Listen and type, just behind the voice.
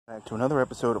Back to another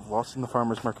episode of Lost in the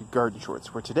Farmer's Market Garden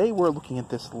Shorts, where today we're looking at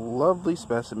this lovely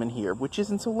specimen here, which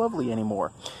isn't so lovely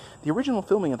anymore. The original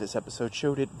filming of this episode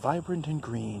showed it vibrant and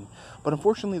green, but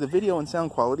unfortunately the video and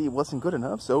sound quality wasn't good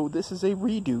enough, so this is a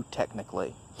redo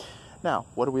technically. Now,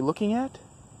 what are we looking at?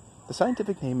 The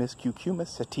scientific name is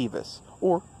Cucumis sativus,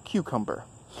 or cucumber.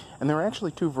 And there are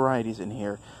actually two varieties in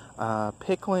here,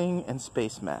 Pickling and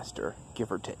Space Master,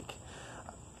 give or take.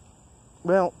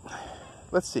 Well,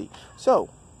 let's see. So,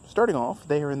 starting off,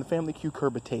 they are in the family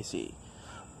Cucurbitaceae,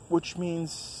 which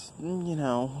means, you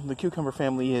know, the cucumber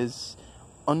family is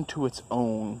unto its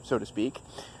own, so to speak.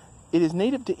 It is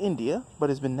native to India, but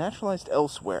has been naturalized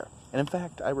elsewhere. And in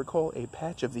fact, I recall a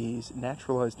patch of these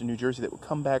naturalized in New Jersey that would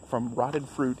come back from rotted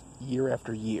fruit year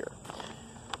after year.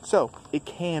 So, it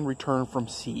can return from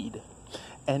seed.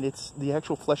 And it's the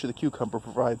actual flesh of the cucumber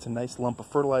provides a nice lump of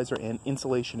fertilizer and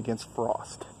insulation against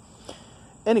frost.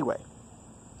 Anyway,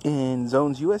 in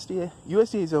zones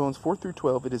USDA zones 4 through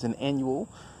 12, it is an annual,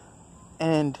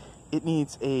 and it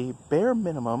needs a bare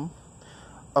minimum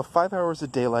of 5 hours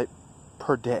of daylight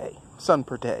per day, sun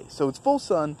per day. So it's full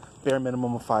sun, bare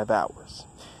minimum of 5 hours.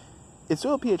 Its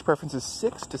soil pH preference is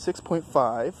 6 to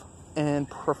 6.5, and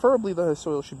preferably the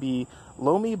soil should be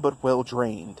loamy but well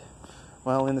drained.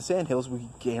 Well, in the sandhills, we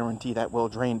guarantee that well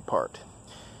drained part.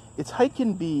 Its height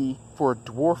can be, for a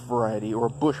dwarf variety, or a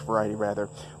bush variety rather,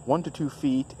 1 to 2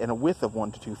 feet and a width of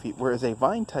 1 to 2 feet, whereas a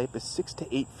vine type is 6 to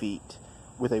 8 feet,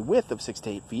 with a width of 6 to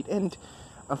 8 feet, and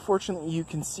unfortunately you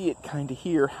can see it kind of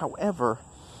here. However,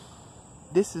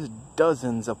 this is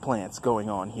dozens of plants going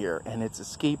on here, and it's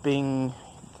escaping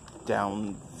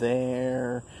down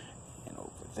there, and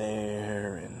over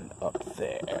there, and up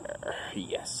there.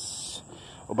 Yes.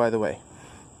 Oh, by the way,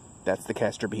 that's the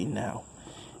castor bean now.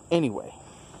 Anyway,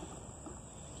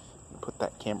 put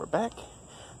that camera back.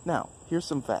 Now, here's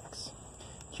some facts.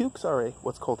 Cukes are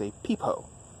what's called a peephole,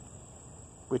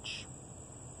 which,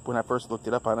 when I first looked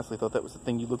it up, I honestly thought that was the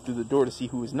thing you look through the door to see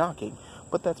who was knocking,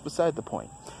 but that's beside the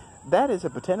point. That is a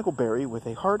botanical berry with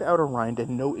a hard outer rind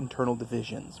and no internal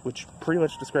divisions, which pretty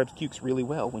much describes cukes really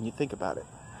well when you think about it.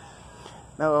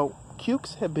 Now,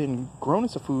 cukes have been grown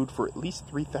as a food for at least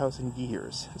 3,000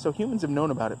 years, so humans have known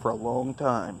about it for a long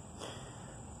time.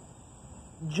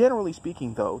 Generally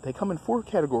speaking, though, they come in 4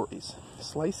 categories: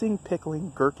 slicing,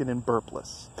 pickling, gherkin, and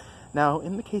burpless. Now,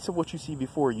 in the case of what you see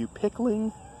before you,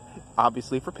 pickling,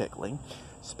 obviously for pickling,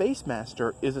 Space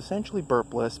Master is essentially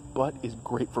burpless, but is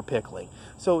great for pickling.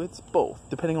 So it's both,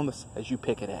 depending on the size you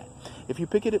pick it at. If you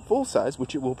pick it at full size,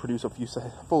 which it will produce a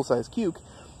full-size cuke,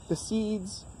 the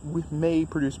seeds may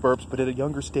produce burps, but at a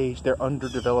younger stage, they're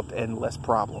underdeveloped and less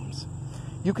problems.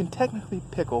 You can technically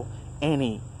pickle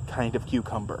any kind of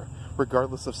cucumber,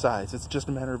 regardless of size. It's just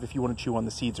a matter of if you want to chew on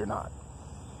the seeds or not.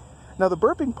 Now, the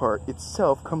burping part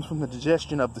itself comes from the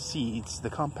digestion of the seeds, the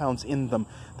compounds in them.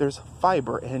 There's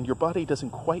fiber, and your body doesn't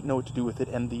quite know what to do with it,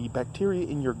 and the bacteria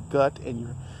in your gut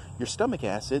and your stomach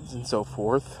acids and so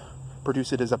forth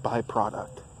produce it as a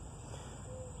byproduct.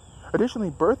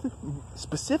 Additionally,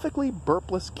 specifically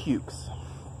burpless cukes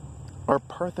are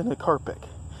parthenocarpic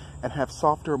and have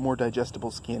softer, more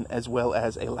digestible skin, as well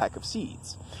as a lack of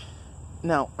seeds.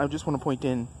 Now, I want to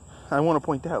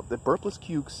point out that burpless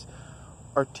cukes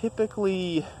are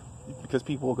typically, because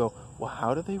people will go, well,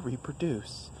 how do they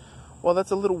reproduce? Well,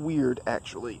 that's a little weird,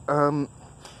 actually.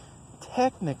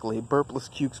 Technically, burpless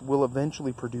cukes will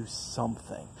eventually produce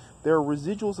something. There are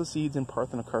residuals of seeds in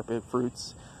parthenocarpic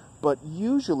fruits, but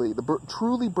usually the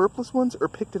truly burpless ones are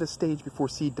picked at a stage before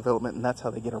seed development, and that's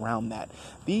how they get around that.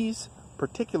 These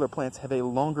particular plants have a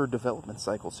longer development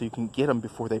cycle, so you can get them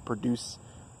before they produce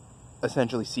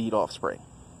essentially seed offspring.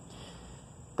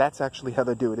 That's actually how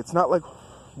they do it. It's not like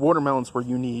watermelons where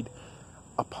you need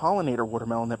a pollinator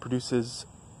watermelon that produces,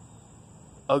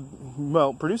 I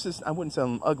wouldn't say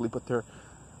them ugly, but they're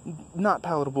not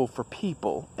palatable for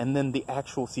people, and then the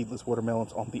actual seedless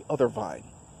watermelons on the other vine.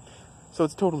 So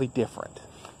it's totally different.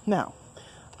 Now,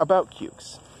 about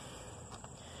cukes.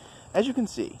 As you can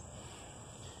see,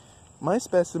 my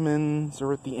specimens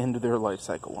are at the end of their life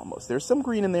cycle almost. There's some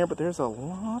green in there, but there's a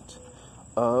lot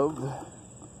of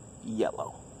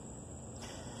yellow.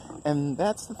 And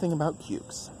that's the thing about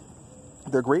cukes.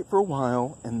 They're great for a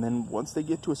while, and then once they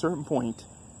get to a certain point,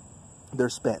 they're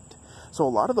spent. So a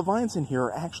lot of the vines in here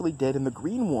are actually dead, and the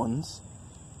green ones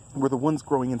were the ones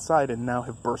growing inside and now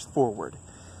have burst forward.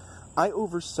 I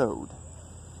oversowed.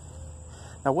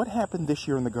 Now, what happened this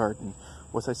year in the garden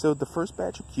was I sowed the first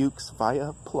batch of cukes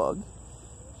via plug,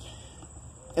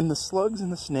 and the slugs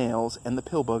and the snails and the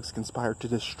pillbugs conspired to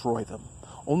destroy them.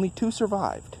 Only 2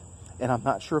 survived, and I'm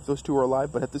not sure if those 2 are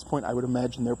alive, but at this point I would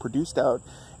imagine they're produced out,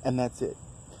 and that's it.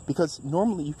 Because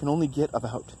normally you can only get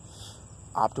about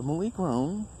optimally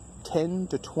grown 10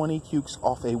 to 20 cukes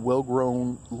off a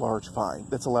well-grown large vine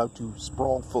that's allowed to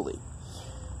sprawl fully.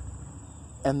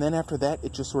 And then after that,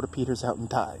 it just sort of peters out and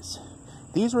dies.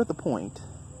 These are at the point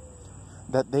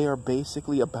that they are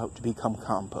basically about to become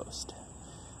compost.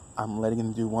 I'm letting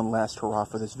them do one last hurrah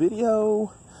for this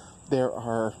video. There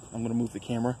are, I'm going to move the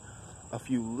camera, a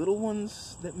few little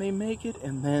ones that may make it,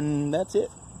 and then that's it.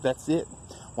 That's it.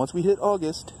 Once we hit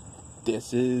August,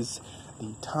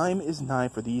 the time is nigh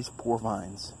for these poor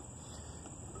vines.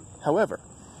 However,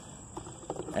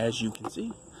 as you can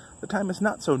see, the time is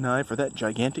not so nigh for that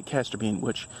gigantic castor bean,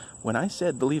 which, when I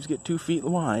said the leaves get 2 feet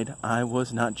wide, I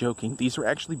was not joking. These are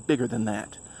actually bigger than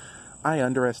that. I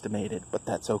underestimated, but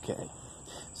that's okay.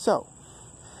 So,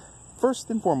 first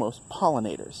and foremost,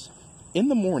 pollinators. In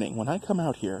the morning, when I come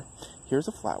out here, here's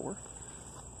a flower.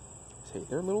 See,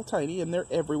 they're little tiny, and they're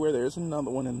everywhere. There's another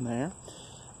one in there.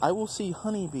 I will see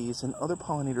honeybees and other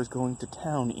pollinators going to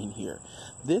town in here.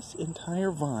 This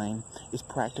entire vine is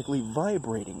practically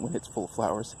vibrating when it's full of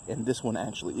flowers, and this one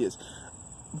actually is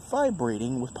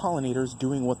vibrating with pollinators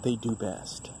doing what they do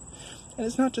best. And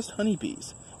it's not just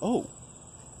honeybees. Oh,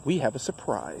 we have a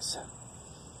surprise.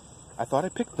 I thought I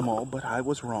picked them all, but I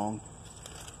was wrong.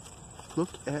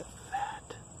 Look at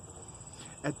that.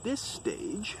 At this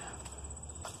stage,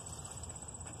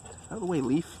 out of the way,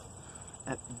 leaf.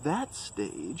 At that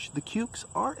stage, the cukes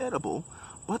are edible,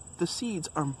 but the seeds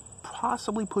are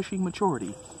possibly pushing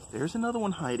maturity. There's another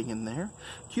one hiding in there.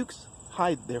 Cukes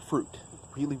hide their fruit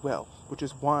really well, which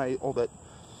is why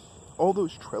all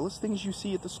those trellis things you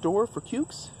see at the store for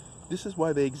cukes, this is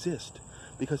why they exist,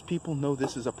 because people know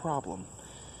this is a problem.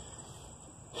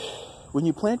 When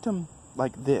you plant them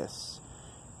like this,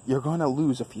 you're going to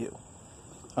lose a few,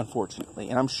 unfortunately,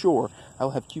 and I'm sure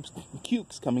I'll have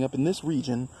cukes coming up in this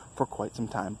region for quite some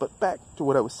time. But back to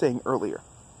what I was saying earlier.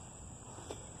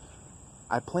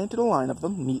 I planted a line of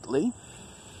them neatly.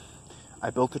 I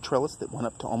built a trellis that went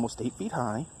up to almost 8 feet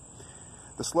high.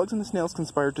 The slugs and the snails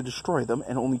conspired to destroy them,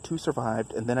 and only 2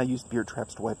 survived, and then I used beer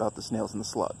traps to wipe out the snails and the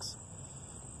slugs.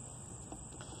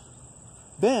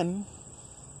 Then,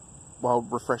 while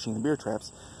refreshing the beer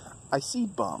traps, I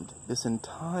seed bombed this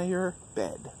entire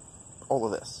bed, all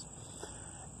of this,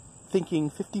 thinking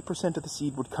 50% of the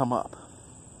seed would come up.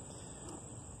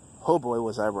 Oh boy,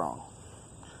 was I wrong.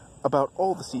 About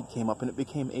all the seed came up, and it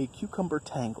became a cucumber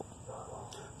tangle.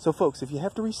 So folks, if you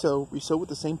have to resow with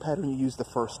the same pattern you used the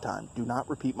first time. Do not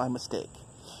repeat my mistake.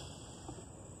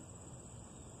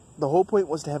 The whole point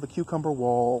was to have a cucumber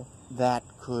wall that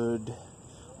could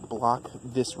block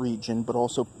this region, but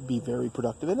also be very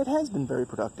productive. And it has been very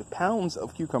productive. Pounds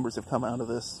of cucumbers have come out of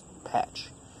this patch.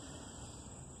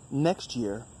 Next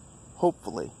year,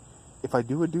 hopefully, if I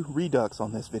do a redux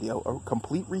on this video, a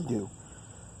complete redo,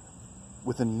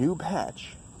 with a new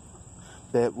patch,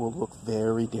 that will look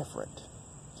very different.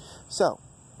 So,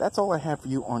 that's all I have for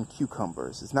you on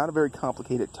cucumbers. It's not a very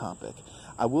complicated topic.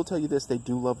 I will tell you this, they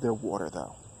do love their water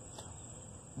though.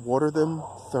 Water them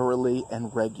thoroughly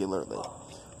and regularly.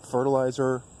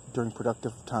 Fertilizer during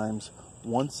productive times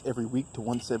once every week to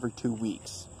once every 2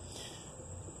 weeks.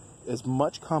 As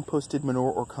much composted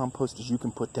manure or compost as you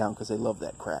can put down, because they love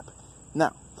that crap.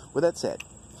 Now, with that said,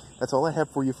 that's all I have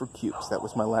for you for Cukes. That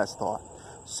was my last thought.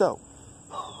 So,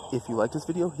 if you like this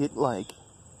video, hit like.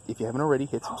 If you haven't already,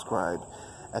 hit subscribe.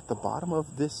 At the bottom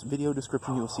of this video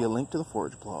description, you'll see a link to the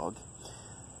forage blog.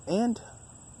 And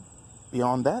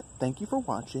beyond that, thank you for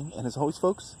watching. And as always,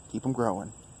 folks, keep them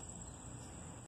growing.